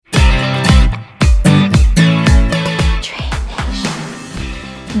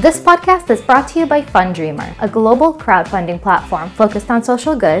This podcast is brought to you by FundDreamer, a global crowdfunding platform focused on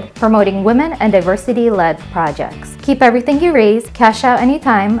social good, promoting women and diversity-led projects. Keep everything you raise, cash out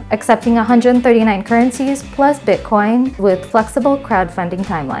anytime, accepting 139 currencies plus Bitcoin with flexible crowdfunding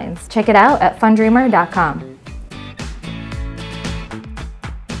timelines. Check it out at funddreamer.com.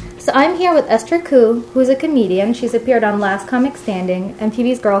 So I'm here with Esther Koo, who's a comedian. She's appeared on Last Comic Standing,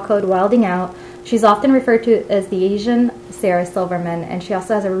 MTV's Girl Code, Wilding Out. She's often referred to as the Asian Sarah Silverman, and she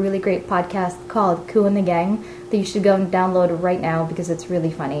also has a really great podcast called Koo and the Gang that you should go and download right now because it's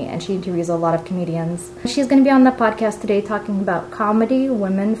really funny, and she interviews a lot of comedians. She's going to be on the podcast today talking about comedy,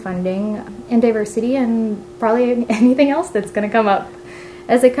 women, funding, and diversity, and probably anything else that's going to come up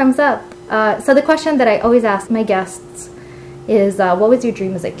as it comes up. So the question that I always ask my guests is, what was your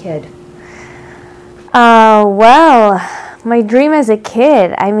dream as a kid? Well, my dream as a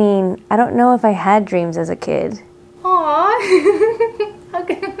kid, I mean, I don't know if I had dreams as a kid. Aww.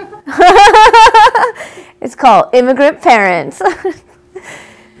 Okay. It's called immigrant parents.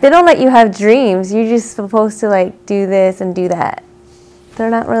 They don't let you have dreams. You're just supposed to, like, do this and do that.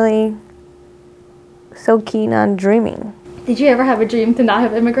 They're not really so keen on dreaming. Did you ever have a dream to not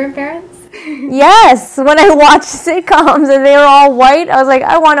have immigrant parents? Yes, when I watched sitcoms and they were all white, I was like,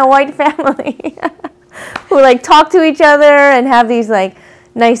 I want a white family who like talk to each other and have these like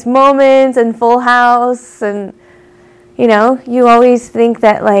nice moments and Full House, and you know, you always think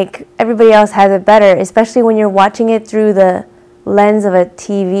that like everybody else has it better, especially when you're watching it through the lens of a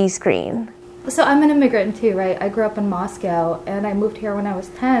TV screen. So I'm an immigrant too, right? I grew up in Moscow and I moved here when I was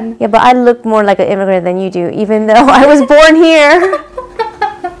 10. Yeah, but I look more like an immigrant than you do, even though I was born here.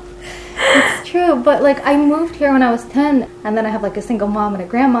 It's true, but like I moved here when I was 10, and then I have like a single mom and a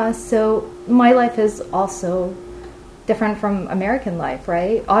grandma, so my life is also different from American life,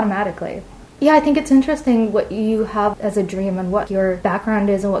 right? Automatically. Yeah, I think it's interesting what you have as a dream and what your background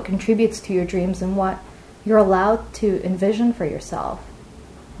is and what contributes to your dreams and what you're allowed to envision for yourself,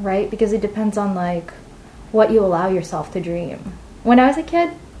 right? Because it depends on like what you allow yourself to dream. When I was a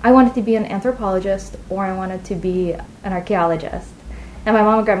kid, I wanted to be an anthropologist or I wanted to be an archaeologist. And my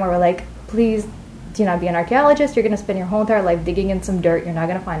mom and grandma were like, please do not be an archaeologist. You're going to spend your whole entire life digging in some dirt. You're not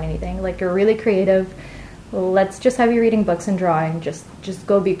going to find anything. Like, you're really creative. Let's just have you reading books and drawing. Just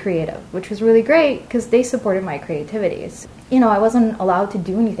go be creative, which was really great because they supported my creativities. You know, I wasn't allowed to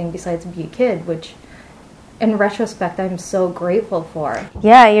do anything besides be a kid, which in retrospect, I'm so grateful for.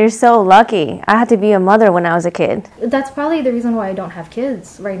 Yeah, you're so lucky. I had to be a mother when I was a kid. That's probably the reason why I don't have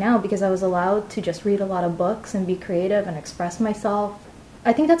kids right now, because I was allowed to just read a lot of books and be creative and express myself.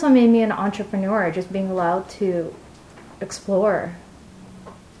 I think that's what made me an entrepreneur, just being allowed to explore.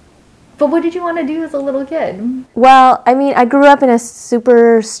 But what did you want to do as a little kid? Well, I mean, I grew up in a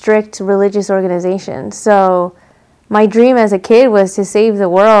super strict religious organization. So my dream as a kid was to save the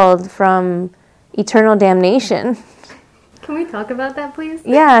world from eternal damnation. Can we talk about that, please?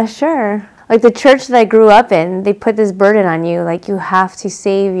 Yeah, sure. Like the church that I grew up in, they put this burden on you. Like you have to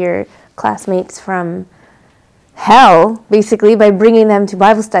save your classmates from hell, basically, by bringing them to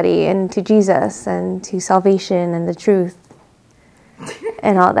Bible study and to Jesus and to salvation and the truth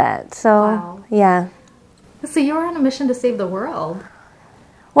and all that. So, wow. Yeah. So you were on a mission to save the world.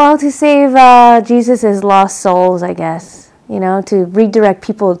 Well, to save Jesus' lost souls, I guess. You know, to redirect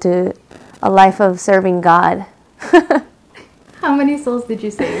people to a life of serving God. How many souls did you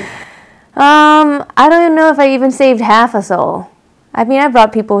save? I don't even know if I even saved half a soul. I mean, I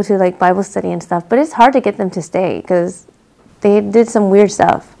brought people to like Bible study and stuff, but it's hard to get them to stay because they did some weird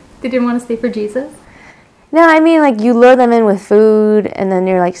stuff. They didn't want to stay for Jesus? No, I mean, like you lure them in with food and then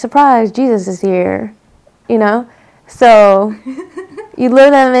you're like, surprise, Jesus is here, you know? So you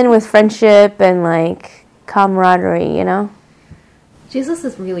lure them in with friendship and like camaraderie, you know? Jesus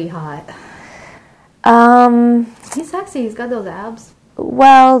is really hot. He's sexy. He's got those abs.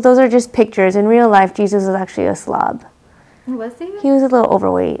 Well, those are just pictures. In real life, Jesus was actually a slob. Was he? He was a little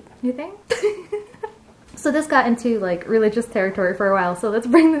overweight. You think? So this got into like religious territory for a while. So let's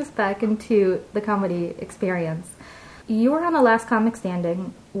bring this back into the comedy experience. You were on the Last Comic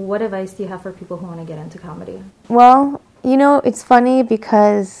Standing. What advice do you have for people who want to get into comedy? Well, you know, it's funny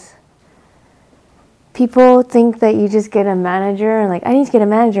because people think that you just get a manager and like, I need to get a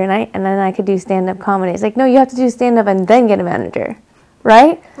manager and then I could do stand-up comedy. It's like, no, you have to do stand-up and then get a manager,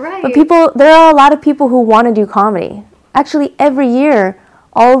 right? Right. But there are a lot of people who want to do comedy. Actually, every year,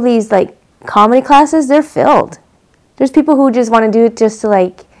 all these like comedy classes, they're filled. There's people who just want to do it just to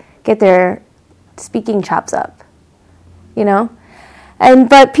like get their speaking chops up, you know?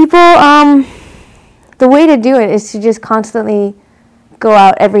 But people, the way to do it is to just constantly go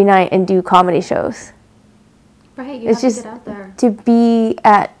out every night and do comedy shows. Right, you have to get out there. to be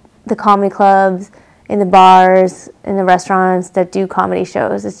at the comedy clubs, in the bars, in the restaurants that do comedy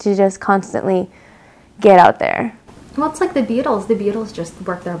shows. It's to just constantly get out there. Well, it's like the Beatles. The Beatles just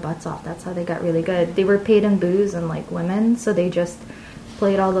worked their butts off. That's how they got really good. They were paid in booze and like women, so they just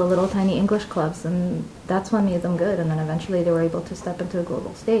played all the little tiny English clubs, and that's what made them good. And then eventually they were able to step into a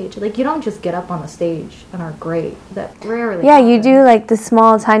global stage. Like, you don't just get up on a stage and are great. That rarely Yeah, happens. you do like the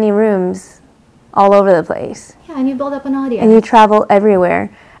small tiny rooms all over the place. Yeah, and you build up an audience. And you travel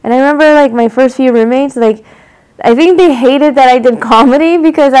everywhere. And I remember like my first few roommates, like I think they hated that I did comedy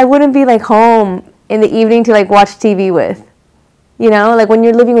because I wouldn't be like home in the evening to like watch TV with. You know, like when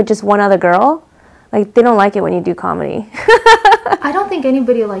you're living with just one other girl, like they don't like it when you do comedy. I don't think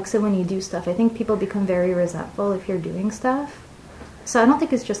anybody likes it when you do stuff. I think people become very resentful if you're doing stuff. So I don't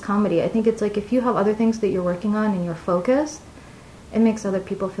think it's just comedy. I think it's like if you have other things that you're working on and you're focused, it makes other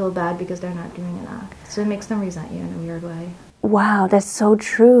people feel bad because they're not doing enough. So it makes them resent you in a weird way. Wow, that's so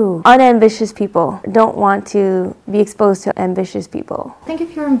true. Unambitious people don't want to be exposed to ambitious people. I think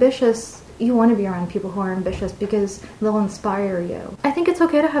if you're ambitious, you want to be around people who are ambitious because they'll inspire you. I think it's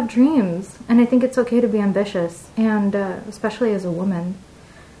okay to have dreams, and I think it's okay to be ambitious, and especially as a woman.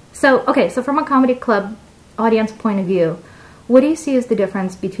 So from a comedy club audience point of view, what do you see as the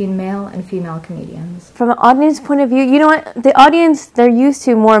difference between male and female comedians? From an audience point of view, you know what? The audience, they're used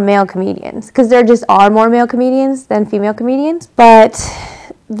to more male comedians because there just are more male comedians than female comedians. But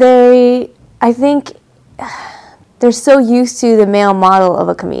I think they're so used to the male model of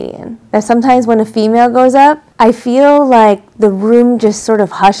a comedian that sometimes when a female goes up, I feel like the room just sort of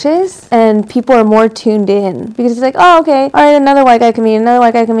hushes and people are more tuned in because it's like, oh, okay, all right, another white guy comedian,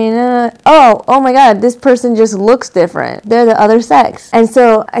 oh my God, this person just looks different. They're the other sex. And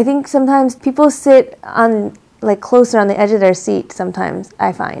so I think sometimes people sit on like closer on the edge of their seat sometimes,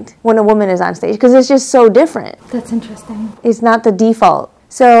 I find, when a woman is on stage because it's just so different. That's interesting. It's not the default.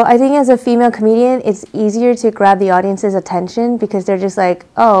 So I think as a female comedian, it's easier to grab the audience's attention because they're just like,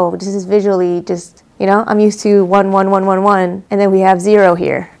 oh, this is visually just, you know, I'm used to 1, 1, 1, 1, 1, and then we have 0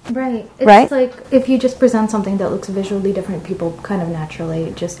 here. Right. It's right? like if you just present something that looks visually different, people kind of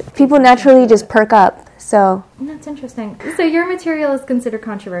naturally just... People naturally just perk up, so... That's interesting. So your material is considered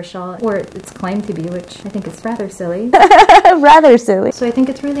controversial, or it's claimed to be, which I think is rather silly. Rather silly. So I think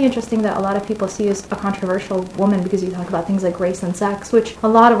it's really interesting that a lot of people see you as a controversial woman because you talk about things like race and sex, which a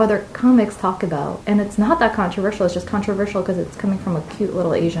lot of other comics talk about. And it's not that controversial, it's just controversial because it's coming from a cute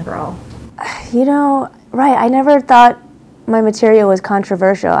little Asian girl. You know, right, I never thought my material was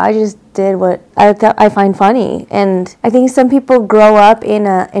controversial. I just did what I find funny. And I think some people grow up in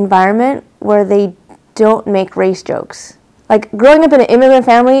an environment where they don't make race jokes. Like, growing up in an immigrant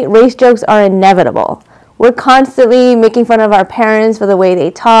family, race jokes are inevitable. We're constantly making fun of our parents for the way they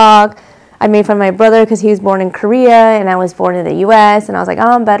talk. I made fun of my brother because he was born in Korea and I was born in the U.S. And I was like,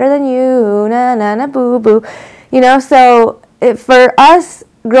 oh, I'm better than you, na na na boo boo. You know, so for us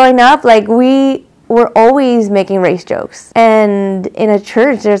growing up, like, we were always making race jokes. And in a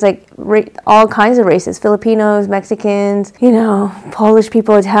church, there's like all kinds of races, Filipinos, Mexicans, you know, Polish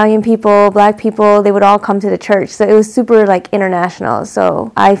people, Italian people, black people, they would all come to the church. So it was super like international.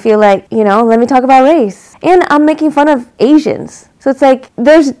 So I feel like, you know, let me talk about race. And I'm making fun of Asians. So it's like,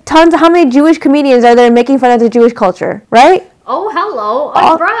 there's tons of, how many Jewish comedians are there making fun of the Jewish culture, right? Oh, hello,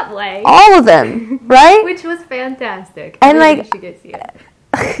 on Broadway. All of them, right? Which was fantastic. And I really like, wish you could see it.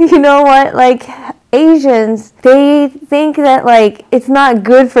 You know what, like, Asians, they think that like it's not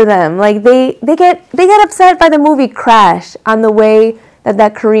good for them. Like they get upset by the movie Crash on the way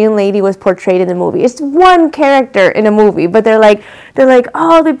that Korean lady was portrayed in the movie. It's one character in a movie, but they're like,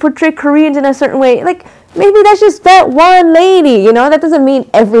 oh, they portray Koreans in a certain way. Like, maybe that's just that one lady, you know? That doesn't mean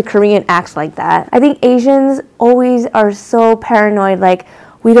every Korean acts like that. I think Asians always are so paranoid, like,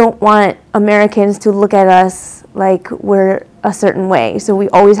 we don't want Americans to look at us like we're a certain way. So we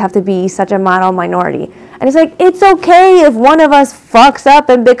always have to be such a model minority. And it's like, it's okay if one of us fucks up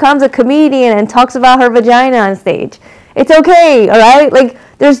and becomes a comedian and talks about her vagina on stage. It's okay, all right? Like,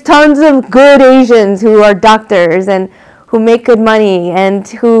 there's tons of good Asians who are doctors and who make good money and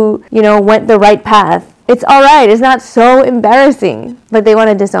who, you know, went the right path. It's all right. It's not so embarrassing. But they want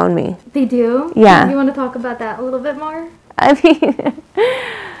to disown me. They do? Yeah. You want to talk about that a little bit more? I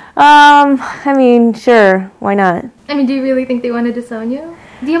mean, sure. Why not? I mean, do you really think they want to disown you?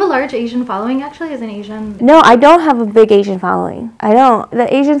 Do you have a large Asian following, actually, as an Asian? No, I don't have a big Asian following. I don't.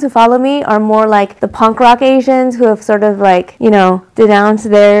 The Asians who follow me are more like the punk rock Asians who have sort of like, you know,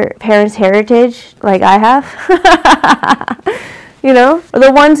 denounced their parents' heritage like I have. You know? Or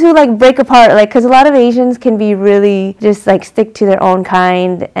the ones who like break apart, like, because a lot of Asians can be really just like stick to their own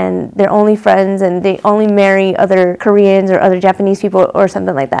kind and they're only friends and they only marry other Koreans or other Japanese people or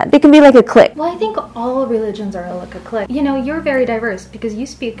something like that. They can be like a clique. Well, I think all religions are like a clique. You know, you're very diverse because you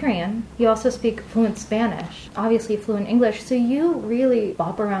speak Korean. You also speak fluent Spanish, obviously fluent English. So you really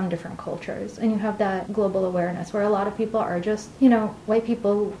bop around different cultures and you have that global awareness where a lot of people are just, you know, white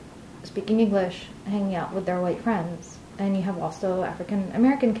people speaking English, hanging out with their white friends. And you have also African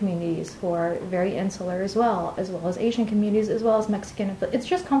American communities who are very insular as well as Asian communities, as well as Mexican. It's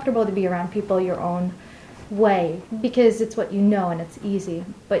just comfortable to be around people your own way because it's what you know and it's easy.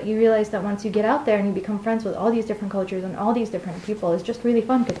 But you realize that once you get out there and you become friends with all these different cultures and all these different people, it's just really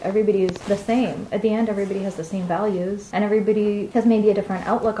fun because everybody is the same. At the end, everybody has the same values and everybody has maybe a different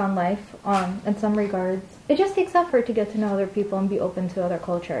outlook on life in some regards. It just takes effort to get to know other people and be open to other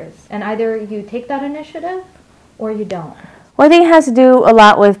cultures. And either you take that initiative or you don't. Well, I think it has to do a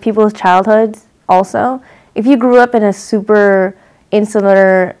lot with people's childhoods also. If you grew up in a super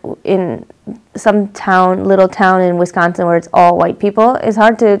insular, in some town, little town in Wisconsin where it's all white people, it's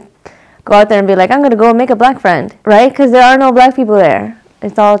hard to go out there and be like, I'm going to go make a black friend, right? Because there are no black people there.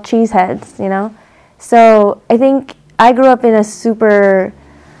 It's all cheeseheads, you know? So I think I grew up in a super,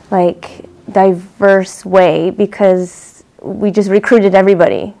 like, diverse way because we just recruited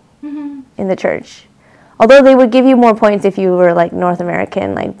everybody in the church. Although they would give you more points if you were like North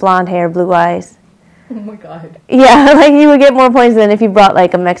American, like blonde hair, blue eyes. Oh my God. Yeah, like you would get more points than if you brought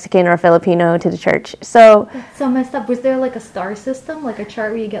like a Mexican or a Filipino to the church. So that's so messed up. Was there like a star system, like a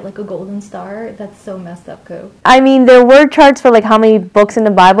chart where you get like a golden star? That's so messed up, Ko. I mean, there were charts for like how many books in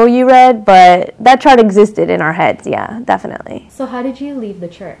the Bible you read, but that chart existed in our heads. Yeah, definitely. So how did you leave the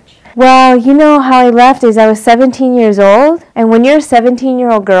church? Well, you know how I left is I was 17 years old, and when you're a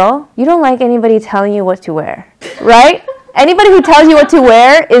 17-year-old girl, you don't like anybody telling you what to wear, right? Anybody who tells you what to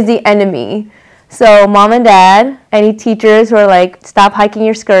wear is the enemy. So mom and dad, any teachers who are like, stop hiking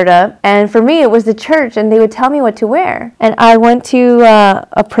your skirt up. And for me, it was the church, and they would tell me what to wear. And I went to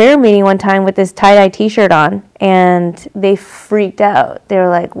a prayer meeting one time with this tie-dye t-shirt on, and they freaked out. They were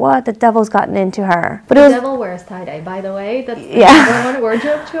like, what? The devil's gotten into her. But the devil wears tie-dye, by the way. That's the number one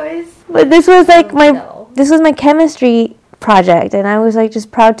wardrobe choice. But this was like this was my chemistry project, and I was like just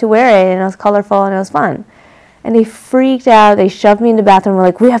proud to wear it, and it was colorful, and it was fun. And they freaked out. They shoved me in the bathroom. We're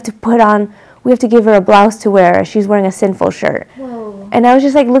like, we have to give her a blouse to wear. She's wearing a sinful shirt. Whoa. And I was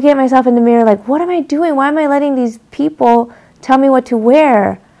just like looking at myself in the mirror like, what am I doing? Why am I letting these people tell me what to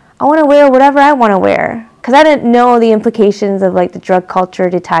wear? I want to wear whatever I want to wear. Because I didn't know the implications of like the drug culture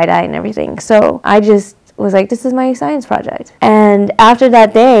to tie-dye and everything. So I just was like, this is my science project. And after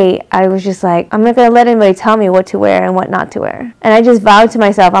that day, I was just like, I'm not going to let anybody tell me what to wear and what not to wear. And I just vowed to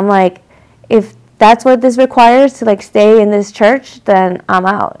myself, I'm like, if that's what this requires to like stay in this church, then I'm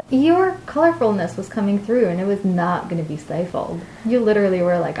out. Your colorfulness was coming through and it was not going to be stifled. You literally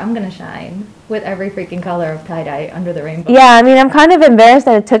were like, I'm going to shine with every freaking color of tie-dye under the rainbow. Yeah, I mean, I'm kind of embarrassed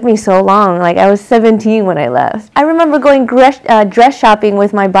that it took me so long. Like, I was 17 when I left. I remember going dress shopping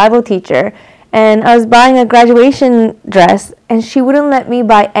with my Bible teacher, and I was buying a graduation dress, and she wouldn't let me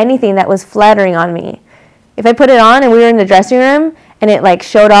buy anything that was flattering on me. If I put it on and we were in the dressing room, and it like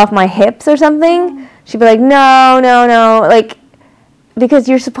showed off my hips or something, she'd be like, no, like, because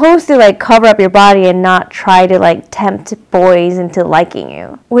you're supposed to like cover up your body and not try to like tempt boys into liking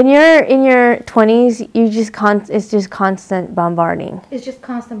you. When you're in your 20s, it's just constant bombarding. It's just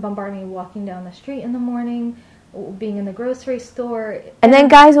constant bombarding, walking down the street in the morning, being in the grocery store. And then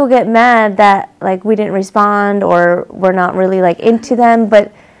guys will get mad that like we didn't respond or we're not really like into them,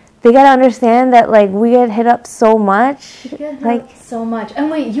 but they gotta understand that like we get hit up so much. You get hit up so much. And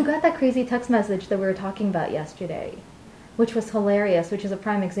wait, you got that crazy text message that we were talking about yesterday, which was hilarious, which is a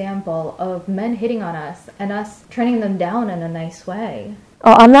prime example of men hitting on us and us turning them down in a nice way.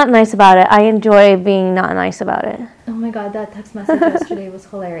 Oh, I'm not nice about it. I enjoy being not nice about it. Oh my God, that text message yesterday was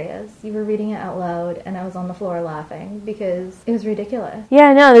hilarious. You were reading it out loud, and I was on the floor laughing because it was ridiculous.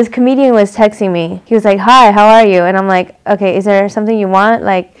 Yeah, no, this comedian was texting me. He was like, hi, how are you? And I'm like, okay, is there something you want?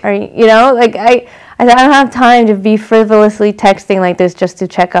 Like, are you know, like, I don't have time to be frivolously texting like this just to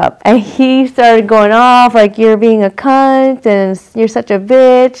check up. And he started going off, like, you're being a cunt, and you're such a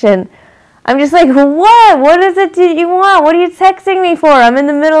bitch, and I'm just like, what? What is it you want? What are you texting me for? I'm in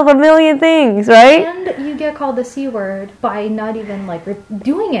the middle of a million things, right? And you get called the C word by not even, like,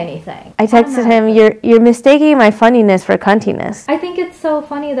 doing anything. I texted him, you're mistaking my funniness for cuntiness. I think it's so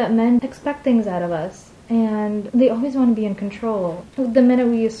funny that men expect things out of us, and they always want to be in control. The minute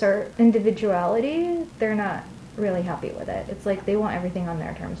we assert individuality, they're not really happy with it. It's like they want everything on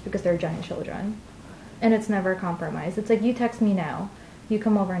their terms because they're giant children. and it's never a compromise. It's like, you text me now, you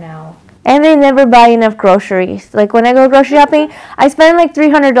come over now. And they never buy enough groceries. Like when I go grocery shopping, I spend like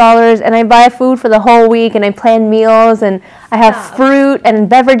 $300 and I buy food for the whole week and I plan meals and I have fruit and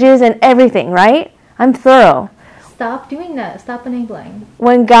beverages and everything, right? I'm thorough. Stop doing that. Stop enabling.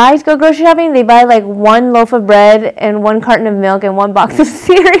 When guys go grocery shopping, they buy like 1 loaf of bread and 1 carton of milk and 1 box of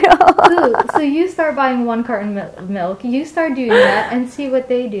cereal. So you start buying 1 carton of milk. You start doing that and see what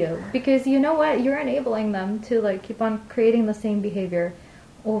they do. Because you know what? You're enabling them to like keep on creating the same behavior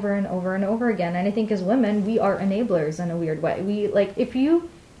over and over and over again. And I think as women, we are enablers in a weird way. We like, if you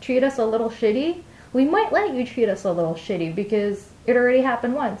treat us a little shitty, we might let you treat us a little shitty because it already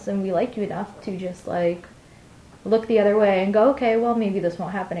happened once and we like you enough to just like look the other way and go, okay, well, maybe this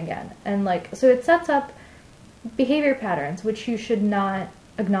won't happen again. And like, so it sets up behavior patterns which you should not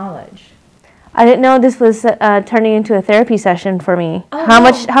acknowledge. I didn't know this was turning into a therapy session for me. Oh, how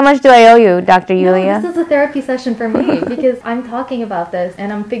much do I owe you, Dr. Yulia? No, this is a therapy session for me because I'm talking about this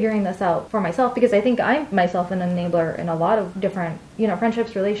and I'm figuring this out for myself because I think I'm myself an enabler in a lot of different,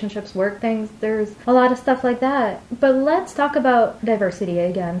 friendships, relationships, work things. There's a lot of stuff like that. But let's talk about diversity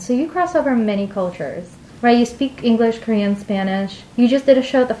again. So you cross over many cultures. Right, you speak English, Korean, Spanish. You just did a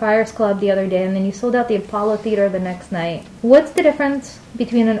show at the Friars Club the other day, and then you sold out the Apollo Theater the next night. What's the difference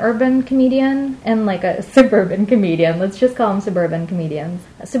between an urban comedian and like a suburban comedian? Let's just call them suburban comedians.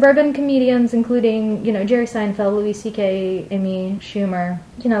 Suburban comedians, including, Jerry Seinfeld, Louis C.K., Amy Schumer.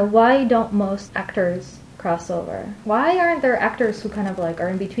 Why don't most actors cross over? Why aren't there actors who kind of like are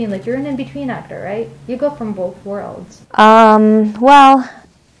in between? Like, you're an in-between actor, right? You go from both worlds. Well,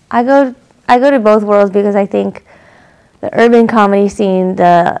 I go to both worlds because I think the urban comedy scene,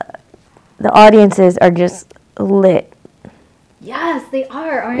 the audiences are just lit. Yes, they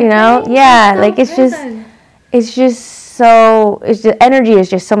are, aren't they? Yeah, like it's just the energy is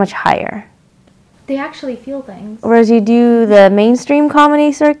just so much higher. They actually feel things. Whereas you do the mainstream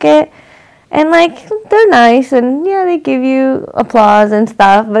comedy circuit, and like they're nice and yeah, they give you applause and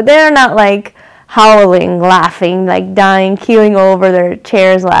stuff, but they're not like howling, laughing, like dying, keeling over their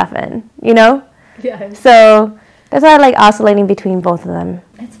chairs laughing, Yes. So that's why I like oscillating between both of them.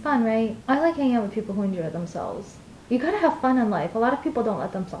 It's fun, right? I like hanging out with people who enjoy themselves. You gotta have fun in life. A lot of people don't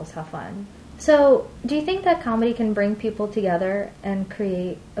let themselves have fun. So, do you think that comedy can bring people together and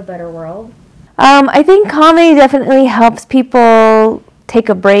create a better world? I think comedy definitely helps people take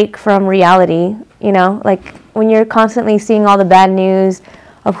a break from reality, like when you're constantly seeing all the bad news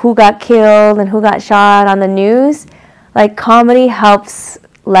of who got killed and who got shot on the news, like comedy helps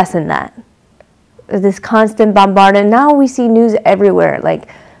lessen that. This constant bombardment. Now we see news everywhere, like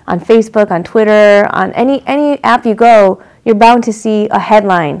on Facebook, on Twitter, on any app you go, you're bound to see a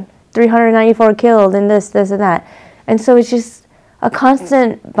headline, 394 killed and this and that. And so it's just a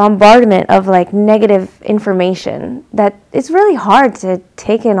constant bombardment of like negative information that it's really hard to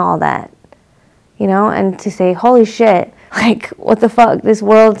take in all that, and to say, holy shit, like, what the fuck? This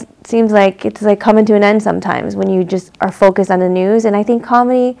world seems like it's like coming to an end sometimes when you just are focused on the news. And I think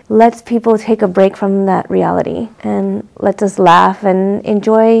comedy lets people take a break from that reality and lets us laugh and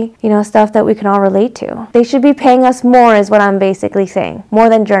enjoy, stuff that we can all relate to. They should be paying us more is what I'm basically saying, more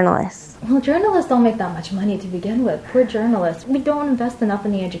than journalists. Well, journalists don't make that much money to begin with. We're journalists. We don't invest enough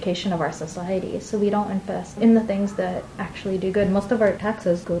in the education of our society, so we don't invest in the things that actually do good. Most of our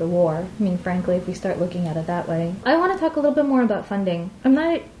taxes go to war. I mean, frankly, if we start looking at it that way. I want to talk a little bit more about funding. I'm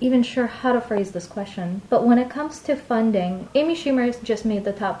not even sure how to phrase this question, but when it comes to funding, Amy Schumer just made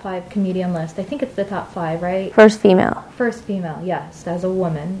the top 5 comedian list. I think it's the top 5, right? First female, yes, as a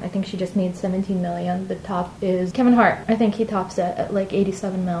woman. I think she just made 17 million. The top is Kevin Hart. I think he tops it at like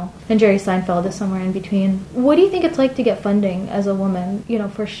 87 mil. And Jerry Seinfeld is somewhere in between. What do you think it's like to get funding as a woman,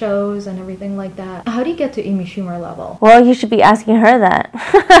 for shows and everything like that? How do you get to Amy Schumer level? Well, you should be asking her that.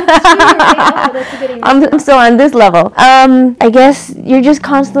 That's true, right? Oh, that's a good I'm still on this level. I guess you're just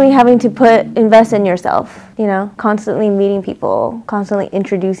constantly having to invest in yourself, constantly meeting people, constantly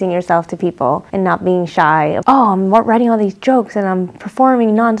introducing yourself to people and not being shy. I'm writing all these jokes and I'm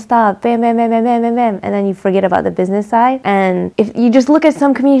performing nonstop, bam, bam, bam, bam, bam, bam, bam. And then you forget about the business side. And if you just look at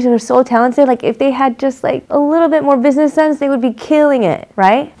some comedians who are so talented, like if they had just like a little bit more business sense, they would be killing it,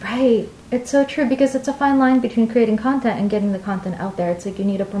 right? Right. It's so true because it's a fine line between creating content and getting the content out there. It's like you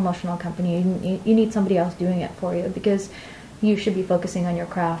need a promotional company. You need somebody else doing it for you because you should be focusing on your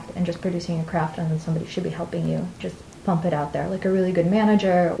craft and just producing your craft, and then somebody should be helping you just pump it out there like a really good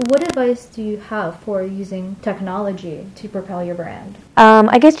manager. What advice do you have for using technology to propel your brand?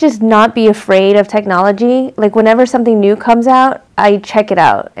 I guess just not be afraid of technology. Like whenever something new comes out, I check it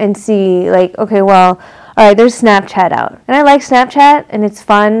out and see like, okay, well, all right, there's Snapchat out. And I like Snapchat and it's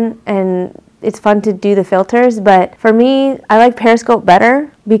fun and it's fun to do the filters, but for me, I like Periscope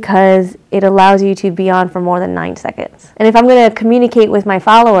better because it allows you to be on for more than 9 seconds. And if I'm going to communicate with my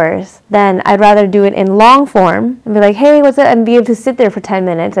followers, then I'd rather do it in long form and be like, hey, what's up? And be able to sit there for 10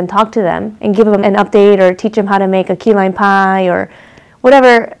 minutes and talk to them and give them an update or teach them how to make a key lime pie or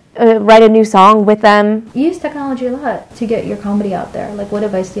whatever, write a new song with them. You use technology a lot to get your comedy out there. Like, what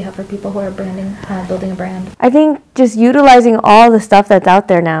advice do you have for people who are building a brand? I think just utilizing all the stuff that's out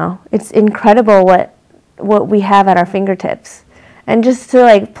there now. It's incredible what we have at our fingertips. And just to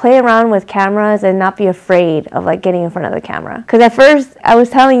like play around with cameras and not be afraid of like getting in front of the camera. Because at first I was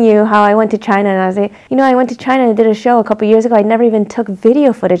telling you how I went to China and I was like, I went to China and did a show a couple years ago. I never even took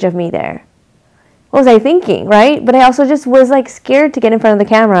video footage of me there. What was I thinking, right? But I also just was like scared to get in front of the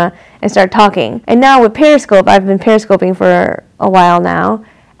camera and start talking. And now with Periscope, I've been Periscoping for a while now.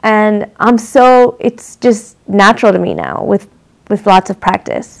 And it's just natural to me now with lots of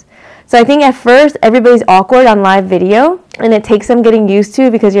practice. So I think at first everybody's awkward on live video and it takes them getting used to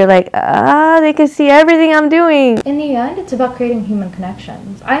because you're like, they can see everything I'm doing. In the end, it's about creating human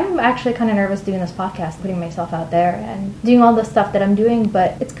connections. I'm actually kind of nervous doing this podcast, putting myself out there and doing all the stuff that I'm doing,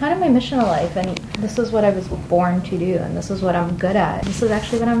 but it's kind of my mission in life and this is what I was born to do and this is what I'm good at. This is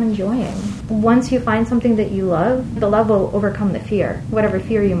actually what I'm enjoying. Once you find something that you love, the love will overcome the fear, whatever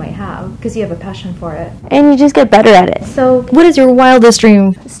fear you might have, because you have a passion for it. And you just get better at it. So, what is your wildest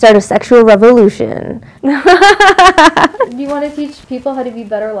dream? Start a sexual revolution. Do you want to teach people how to be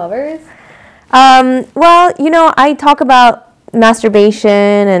better lovers? Well, I talk about masturbation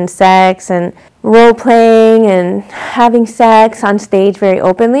and sex and role-playing and having sex on stage very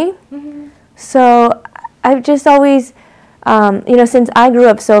openly. Mm-hmm. So I've just always, since I grew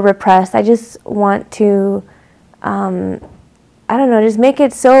up so repressed, I just want to, just make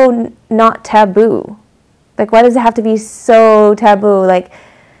it so not taboo. Like, why does it have to be so taboo? Like,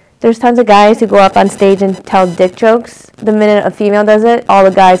 there's tons of guys who go up on stage and tell dick jokes. The minute a female does it, all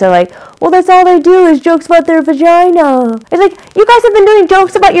the guys are like, well, that's all they do is jokes about their vagina. It's like, you guys have been doing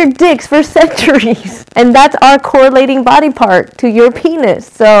jokes about your dicks for centuries. And that's our correlating body part to your penis,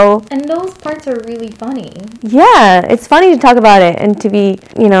 so. And those parts are really funny. Yeah, it's funny to talk about it and to be,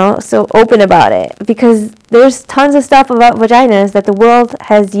 so open about it. Because there's tons of stuff about vaginas that the world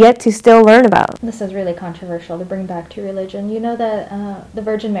has yet to still learn about. This is really controversial to bring back to religion. You know that the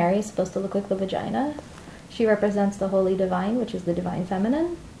Virgin Mary is supposed to look like the vagina? She represents the Holy Divine, which is the Divine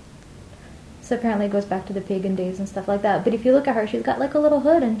Feminine. So apparently it goes back to the pagan days and stuff like that. But if you look at her, she's got like a little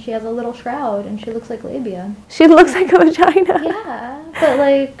hood and she has a little shroud and she looks like labia. She looks like a vagina. Yeah,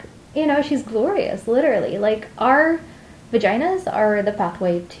 but she's glorious, literally. Like, our vaginas are the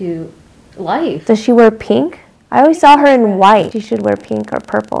pathway to life. Does she wear pink? I always saw her in white. She should wear pink or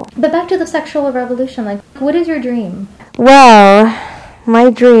purple. But back to the sexual revolution, like, what is your dream? Well, my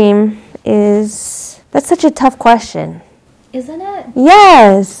dream is... That's such a tough question. Isn't it?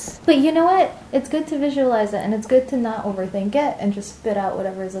 Yes. But you know what? It's good to visualize it, and it's good to not overthink it and just spit out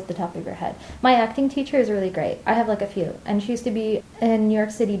whatever is at the top of your head. My acting teacher is really great. I have like a few. And she used to be a New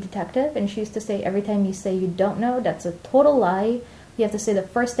York City detective, and she used to say every time you say you don't know, that's a total lie. You have to say the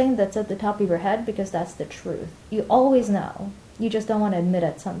first thing that's at the top of your head because that's the truth. You always know. You just don't want to admit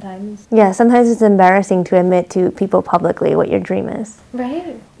it sometimes. Yeah, sometimes it's embarrassing to admit to people publicly what your dream is.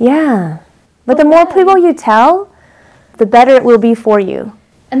 Right? Yeah. But the more people you tell, the better it will be for you.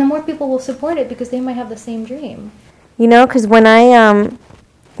 And the more people will support it because they might have the same dream. Because when I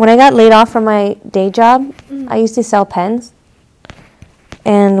got laid off from my day job, I used to sell pens.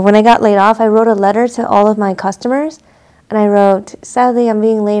 And when I got laid off, I wrote a letter to all of my customers. And I wrote, sadly, I'm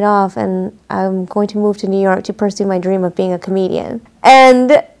being laid off and I'm going to move to New York to pursue my dream of being a comedian.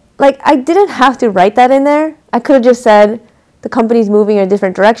 And, I didn't have to write that in there. I could have just said, the company's moving in a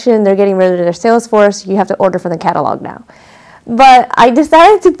different direction. They're getting rid of their sales force. You have to order from the catalog now. But I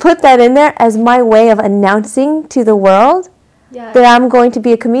decided to put that in there as my way of announcing to the world that I'm going to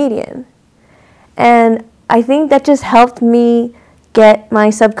be a comedian. And I think that just helped me get my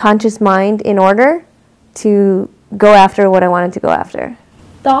subconscious mind in order to go after what I wanted to go after.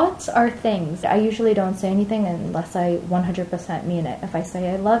 Thoughts are things. I usually don't say anything unless I 100% mean it. If I say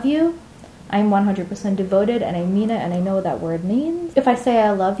I love you, I'm 100% devoted and I mean it and I know what that word means. If I say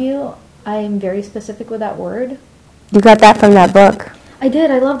I love you, I'm very specific with that word. You got that from that book. I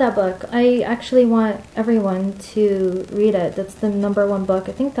did. I love that book. I actually want everyone to read it. That's the #1 book.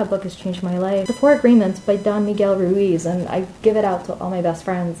 I think that book has changed my life. The 4 Agreements by Don Miguel Ruiz, and I give it out to all my best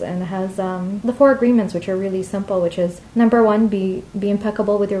friends. And it has the 4 agreements, which are really simple, which is #1, be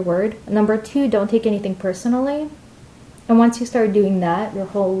impeccable with your word. #2, don't take anything personally. And once you start doing that, your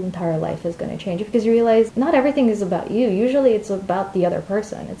whole entire life is going to change because you realize not everything is about you. Usually it's about the other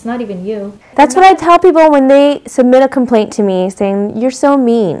person. It's not even you. That's what I tell people when they submit a complaint to me saying, you're so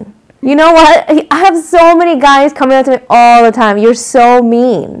mean. You know what? I have so many guys coming up to me all the time. You're so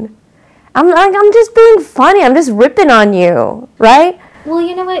mean. I'm like, I'm just being funny. I'm just ripping on you, right? Well,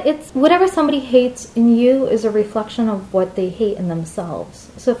 you know what? It's whatever somebody hates in you is a reflection of what they hate in themselves.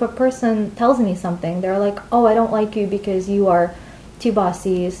 So if a person tells me something, they're like, oh, I don't like you because you are too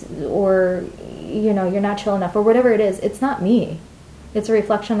bossy, or, you know, you're not chill enough, or whatever it is. It's not me. It's a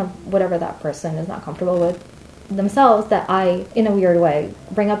reflection of whatever that person is not comfortable with themselves that I, in a weird way,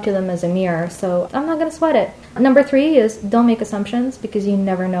 bring up to them as a mirror. So I'm not going to sweat it. Number 3 is don't make assumptions because you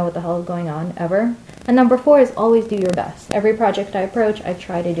never know what the hell is going on, ever. And number 4 is always do your best. Every project I approach, I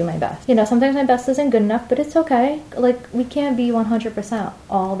try to do my best. You know, sometimes my best isn't good enough, but it's okay. Like, we can't be 100%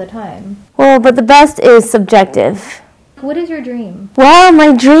 all the time. Well, but the best is subjective. What is your dream? Well,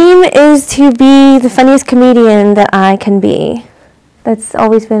 my dream is to be the funniest comedian that I can be. That's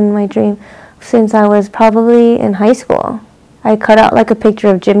always been my dream since I was probably in high school. I cut out like a picture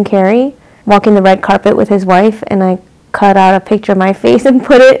of Jim Carrey walking the red carpet with his wife, and I cut out a picture of my face and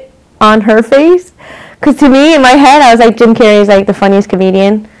put it on her face. Because to me, in my head, I was like, Jim Carrey is like the funniest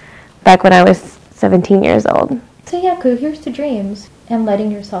comedian back when I was 17 years old. So yeah, Koo, here's to dreams and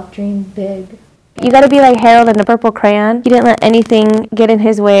letting yourself dream big. You gotta be like Harold in the purple crayon. He didn't let anything get in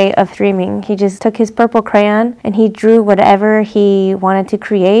his way of dreaming. He just took his purple crayon and he drew whatever he wanted to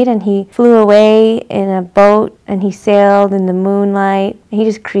create, and he flew away in a boat and he sailed in the moonlight and he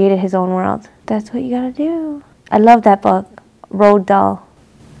just created his own world. That's what you gotta do. I love that book, Roald Dahl.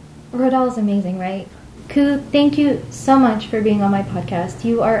 Roald Dahl is amazing, right? Koo, thank you so much for being on my podcast.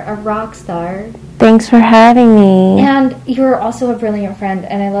 You are a rock star. Thanks for having me. And you're also a brilliant friend,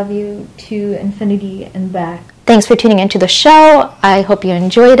 and I love you to infinity and back. Thanks for tuning into the show. I hope you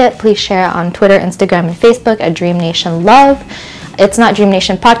enjoyed it. Please share it on Twitter, Instagram, and Facebook at Dream Nation Love. It's not Dream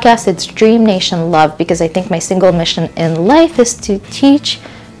Nation Podcast, it's Dream Nation Love, because I think my single mission in life is to teach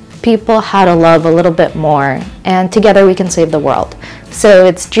people how to love a little bit more, and together we can save the world. So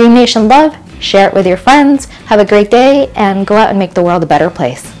it's Dream Nation Love. Share it with your friends. Have a great day, and go out and make the world a better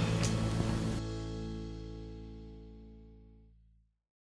place.